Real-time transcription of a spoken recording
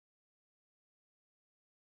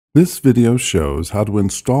This video shows how to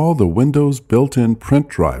install the Windows built-in print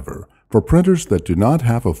driver for printers that do not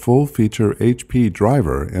have a full-feature HP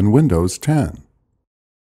driver in Windows 10.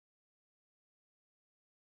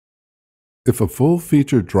 If a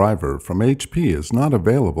full-feature driver from HP is not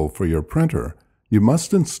available for your printer, you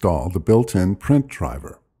must install the built-in print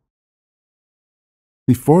driver.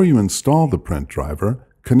 Before you install the print driver,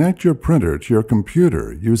 connect your printer to your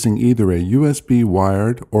computer using either a USB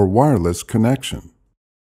wired or wireless connection.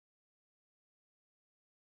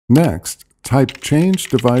 Next, type Change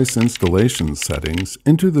Device Installation Settings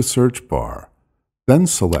into the search bar. Then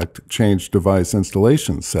select Change Device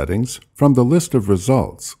Installation Settings from the list of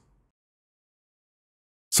results.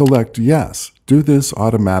 Select Yes, do this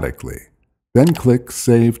automatically. Then click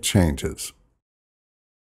Save Changes.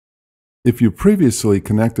 If you previously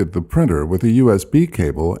connected the printer with a USB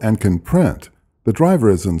cable and can print, the driver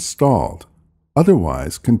is installed.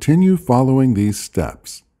 Otherwise, continue following these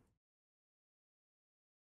steps.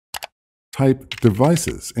 Type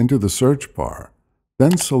Devices into the search bar,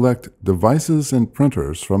 then select Devices and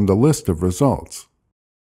Printers from the list of results.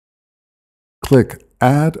 Click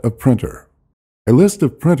Add a Printer. A list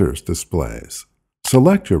of printers displays.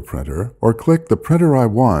 Select your printer or click The Printer I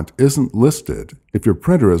Want isn't listed if your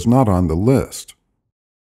printer is not on the list.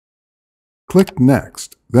 Click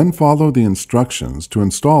Next, then follow the instructions to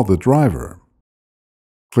install the driver.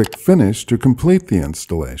 Click Finish to complete the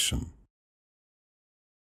installation.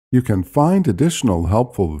 You can find additional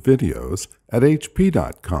helpful videos at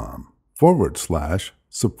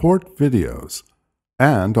hp.com/support videos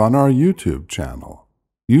and on our YouTube channel,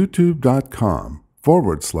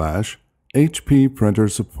 youtube.com/HP printer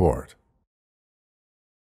support.